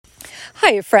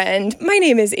Hi, friend. My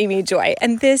name is Amy Joy,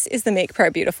 and this is the Make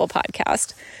Prayer Beautiful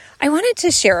podcast. I wanted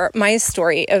to share my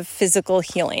story of physical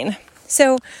healing.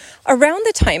 So, around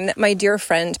the time that my dear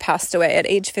friend passed away at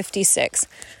age 56,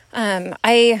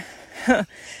 I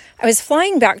was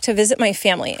flying back to visit my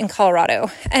family in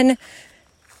Colorado, and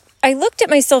I looked at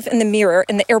myself in the mirror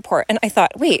in the airport, and I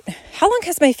thought, wait, how long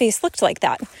has my face looked like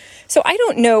that? So I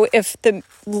don't know if the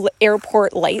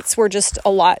airport lights were just a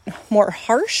lot more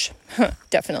harsh,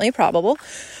 definitely probable,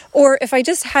 or if I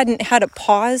just hadn't had a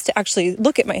pause to actually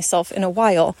look at myself in a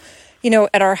while. You know,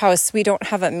 at our house, we don't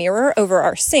have a mirror over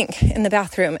our sink in the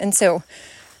bathroom. And so,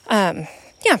 I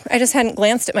just hadn't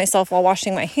glanced at myself while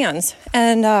washing my hands.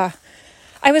 And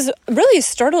I was really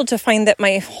startled to find that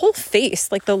my whole face,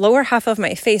 like the lower half of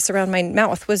my face around my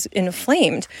mouth, was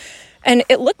inflamed. And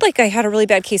it looked like I had a really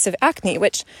bad case of acne,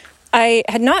 which I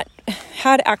had not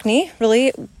had acne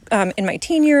really in my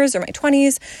teen years or my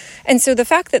 20s. And so the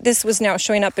fact that this was now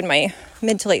showing up in my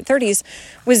mid to late 30s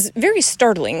was very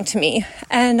startling to me.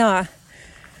 And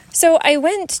so I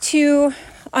went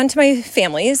onto my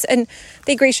family's, and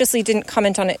they graciously didn't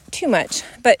comment on it too much.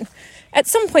 But at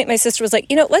some point, my sister was like,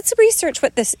 let's research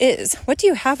what this is. What do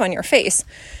you have on your face?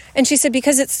 And she said,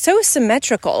 because it's so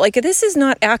symmetrical, like this is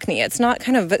not acne. It's not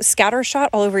kind of scattershot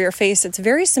all over your face. It's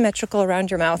very symmetrical around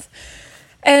your mouth.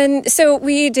 And so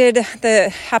we did the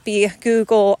happy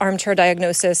Google armchair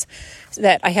diagnosis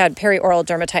that I had perioral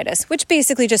dermatitis, which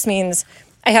basically just means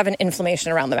I have an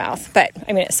inflammation around the mouth. But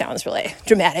it sounds really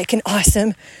dramatic and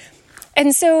awesome.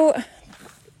 And so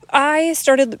I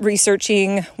started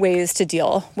researching ways to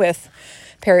deal with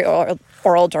perioral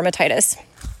dermatitis.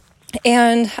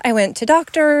 And I went to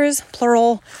doctors,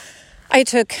 plural. I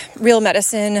took real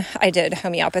medicine. I did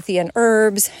homeopathy and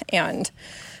herbs and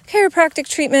chiropractic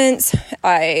treatments.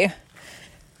 I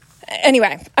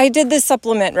did the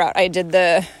supplement route. I did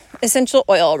the essential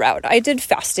oil route. I did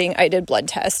fasting. I did blood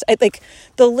tests.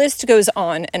 The list goes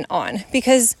on and on,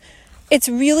 because it's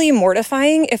really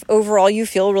mortifying if overall you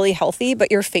feel really healthy, but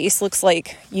your face looks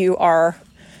like you are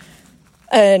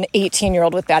an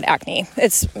 18-year-old with bad acne.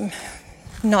 It's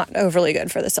not overly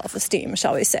good for the self-esteem,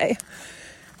 shall we say.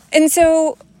 And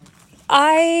so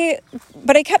I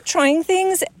kept trying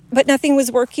things, but nothing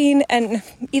was working. And,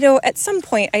 at some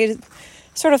point I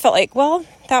sort of felt like, well,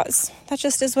 that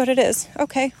just is what it is.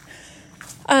 Okay.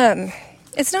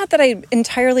 It's not that I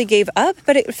entirely gave up,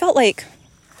 but it felt like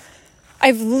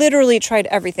I've literally tried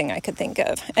everything I could think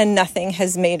of, and nothing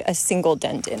has made a single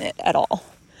dent in it at all.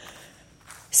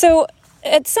 So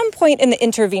at some point in the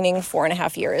intervening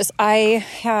 4.5 years, I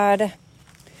had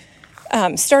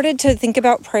started to think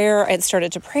about prayer. I had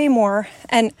started to pray more,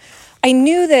 and I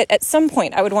knew that at some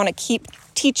point I would want to keep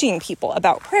teaching people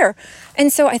about prayer.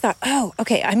 And so I thought, I'm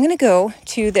going to go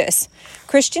to this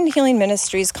Christian Healing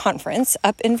Ministries conference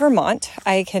up in Vermont.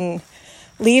 I can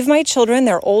leave my children.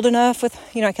 They're old enough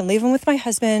I can leave them with my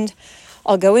husband.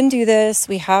 I'll go and do this.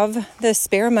 We have the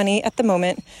spare money at the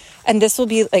moment, and this will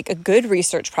be like a good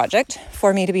research project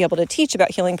for me to be able to teach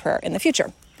about healing prayer in the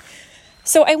future.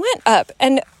 So I went up,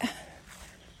 and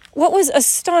what was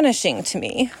astonishing to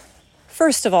me,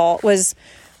 first of all,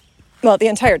 the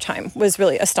entire time was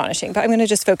really astonishing, but I'm going to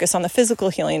just focus on the physical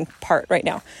healing part right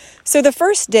now. So the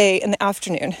first day in the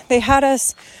afternoon, they had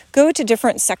us go to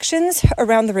different sections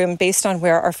around the room based on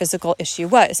where our physical issue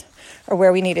was or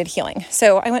where we needed healing.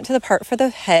 So I went to the part for the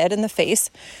head and the face,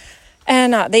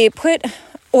 and they put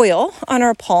oil on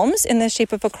our palms in the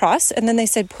shape of a cross. And then they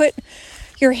said, put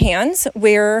your hands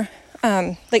where,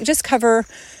 just cover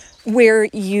where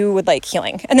you would like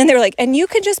healing. And then they were like, and you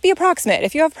can just be approximate.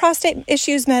 If you have prostate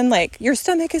issues, men, your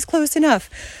stomach is close enough.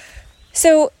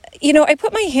 So, I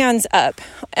put my hands up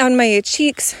on my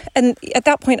cheeks. And at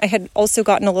that point, I had also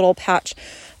gotten a little patch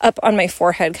up on my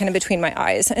forehead, kind of between my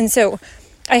eyes. And so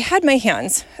I had my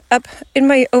hands up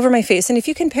over my face. And if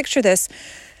you can picture this,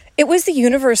 it was the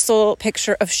universal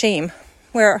picture of shame,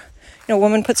 where, a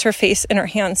woman puts her face in her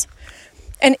hands.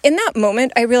 And in that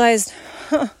moment, I realized,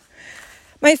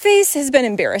 my face has been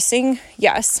embarrassing,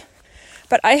 yes,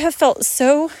 but I have felt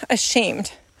so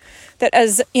ashamed that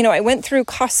as, I went through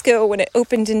Costco when it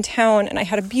opened in town, and I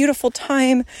had a beautiful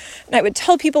time, and I would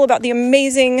tell people about the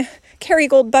amazing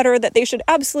Kerrygold butter that they should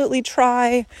absolutely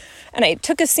try, and I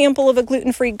took a sample of a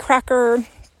gluten-free cracker,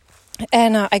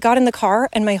 and I got in the car,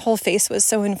 and my whole face was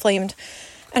so inflamed,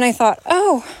 and I thought,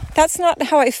 that's not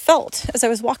how I felt as I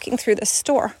was walking through this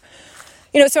store.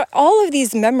 So all of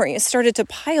these memories started to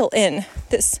pile in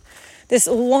this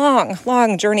long,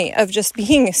 long journey of just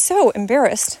being so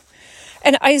embarrassed.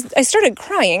 And I started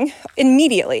crying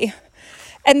immediately.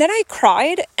 And then I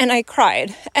cried and I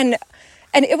cried. And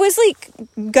it was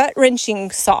like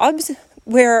gut-wrenching sobs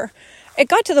where it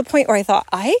got to the point where I thought,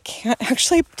 I can't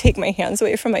actually take my hands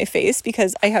away from my face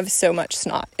because I have so much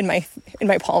snot in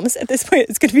my palms at this point.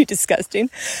 It's going to be disgusting.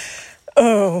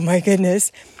 Oh my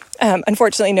goodness.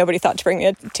 Unfortunately, nobody thought to bring me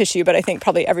a tissue, but I think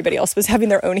probably everybody else was having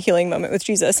their own healing moment with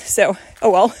Jesus. So, oh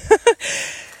well.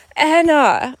 And,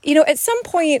 at some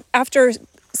point after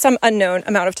some unknown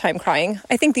amount of time crying,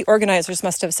 I think the organizers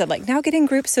must have said, like, now get in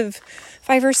groups of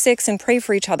 5 or 6 and pray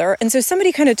for each other. And so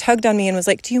somebody kind of tugged on me and was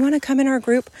like, do you want to come in our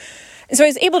group? And so I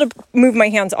was able to move my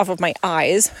hands off of my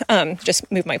eyes,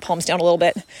 just move my palms down a little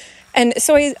bit. And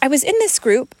so I was in this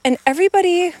group, and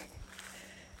everybody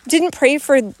didn't pray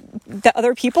for the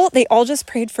other people. They all just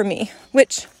prayed for me,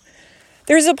 which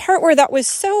there's a part where that was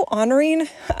so honoring.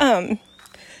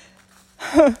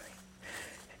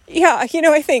 Yeah,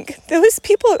 I think those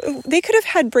people, they could have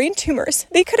had brain tumors.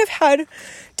 They could have had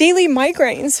daily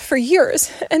migraines for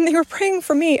years, and they were praying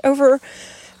for me over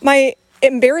my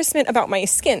embarrassment about my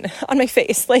skin on my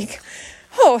face. Like,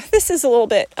 oh, this is a little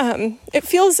bit, it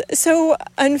feels so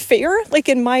unfair, like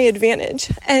in my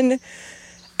advantage. And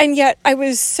yet I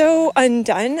was so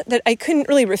undone that I couldn't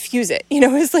really refuse it. It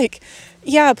was like,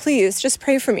 yeah, please just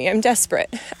pray for me. I'm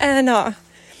desperate. And,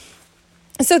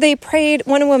 so they prayed.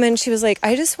 One woman, she was like,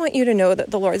 I just want you to know that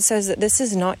the Lord says that this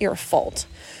is not your fault.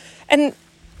 And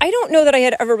I don't know that I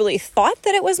had ever really thought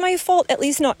that it was my fault, at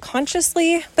least not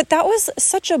consciously, but that was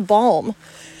such a balm.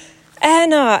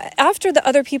 And after the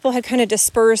other people had kind of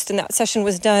dispersed and that session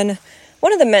was done,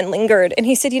 one of the men lingered and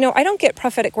he said, I don't get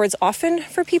prophetic words often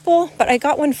for people, but I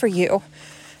got one for you.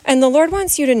 And the Lord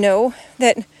wants you to know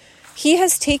that he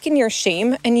has taken your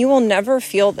shame and you will never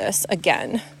feel this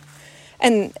again.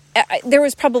 And there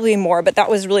was probably more, but that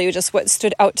was really just what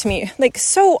stood out to me. Like,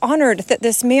 so honored that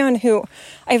this man who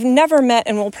I've never met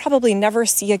and will probably never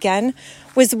see again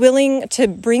was willing to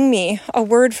bring me a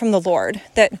word from the Lord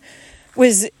that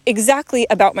was exactly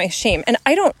about my shame. And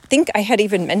I don't think I had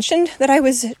even mentioned that I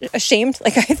was ashamed.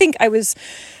 Like, I think I was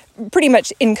pretty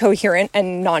much incoherent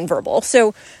and nonverbal.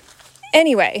 So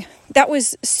anyway, that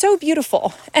was so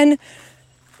beautiful. And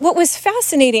what was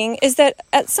fascinating is that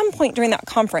at some point during that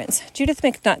conference, Judith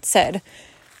McNutt said,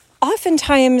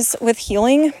 oftentimes with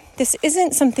healing, this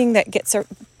isn't something that gets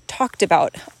talked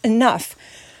about enough,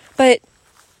 but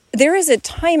there is a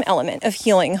time element of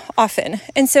healing often.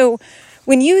 And so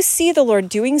when you see the Lord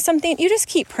doing something, you just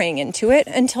keep praying into it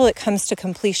until it comes to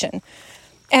completion.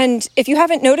 And if you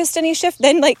haven't noticed any shift,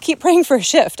 then keep praying for a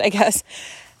shift, I guess.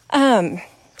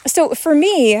 So for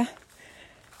me,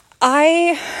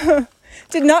 I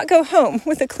did not go home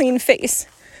with a clean face.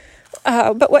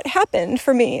 But what happened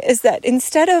for me is that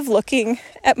instead of looking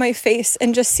at my face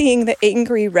and just seeing the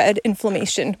angry red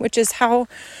inflammation, which is how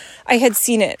I had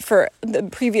seen it for the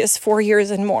previous 4 years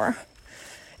and more,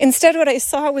 instead what I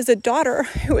saw was a daughter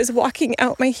who was walking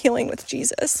out my healing with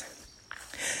Jesus.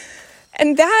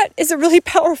 And that is a really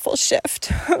powerful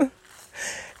shift.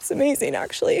 It's amazing,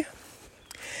 actually.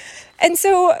 And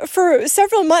so for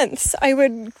several months, I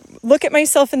would look at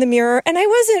myself in the mirror, and I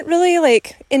wasn't really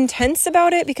intense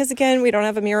about it because, again, we don't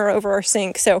have a mirror over our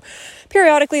sink. So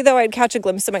periodically, though, I'd catch a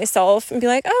glimpse of myself and be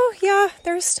like, oh, yeah,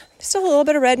 there's still a little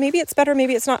bit of red. Maybe it's better.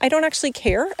 Maybe it's not. I don't actually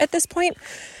care at this point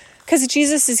because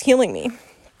Jesus is healing me.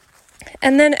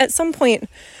 And then at some point,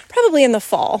 probably in the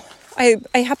fall, I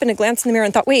happened to glance in the mirror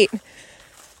and thought, wait,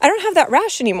 I don't have that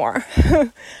rash anymore.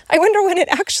 I wonder when it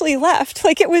actually left.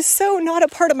 It was so not a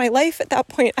part of my life at that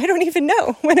point. I don't even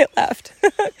know when it left.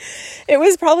 It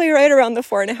was probably right around the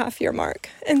 4.5-year mark.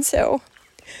 And so,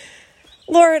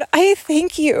 Lord, I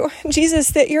thank you,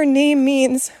 Jesus, that your name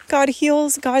means God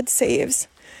heals, God saves.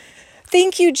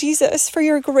 Thank you, Jesus, for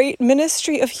your great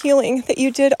ministry of healing that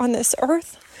you did on this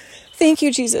earth. Thank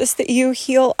you, Jesus, that you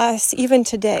heal us even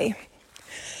today.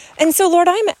 And so, Lord,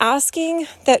 I'm asking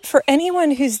that for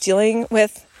anyone who's dealing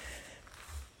with,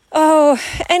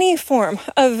 any form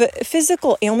of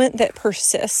physical ailment that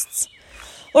persists,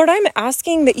 Lord, I'm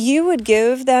asking that you would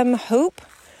give them hope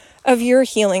of your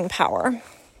healing power.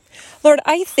 Lord,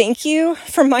 I thank you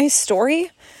for my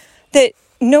story, that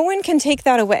no one can take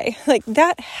that away.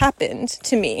 That happened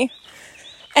to me.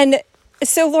 And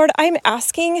so, Lord, I'm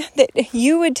asking that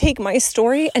you would take my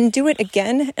story and do it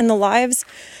again in the lives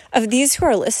of these who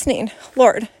are listening.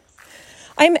 Lord,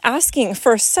 I'm asking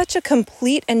for such a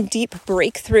complete and deep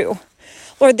breakthrough.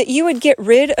 Lord, that you would get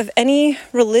rid of any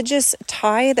religious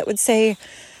tie that would say,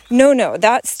 no,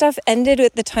 that stuff ended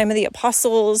at the time of the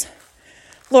apostles.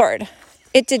 Lord,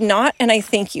 it did not, and I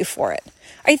thank you for it.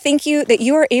 I thank you that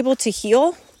you are able to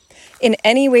heal in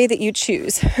any way that you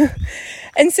choose.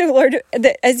 And so, Lord,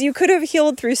 that as you could have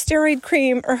healed through steroid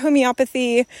cream or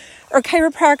homeopathy or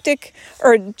chiropractic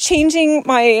or changing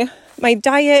my my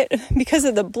diet, because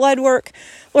of the blood work.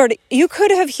 Lord, you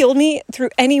could have healed me through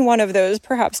any one of those,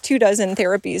 perhaps 24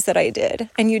 therapies that I did,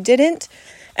 and you didn't.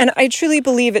 And I truly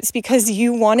believe it's because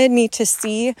you wanted me to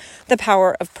see the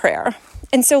power of prayer.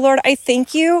 And so, Lord, I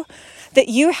thank you that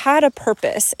you had a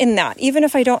purpose in that. Even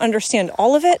if I don't understand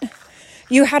all of it,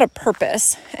 you had a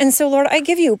purpose. And so, Lord, I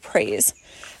give you praise.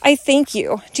 I thank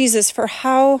you, Jesus, for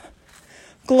how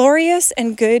glorious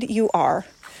and good you are.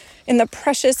 In the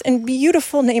precious and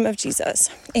beautiful name of Jesus,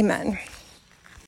 amen.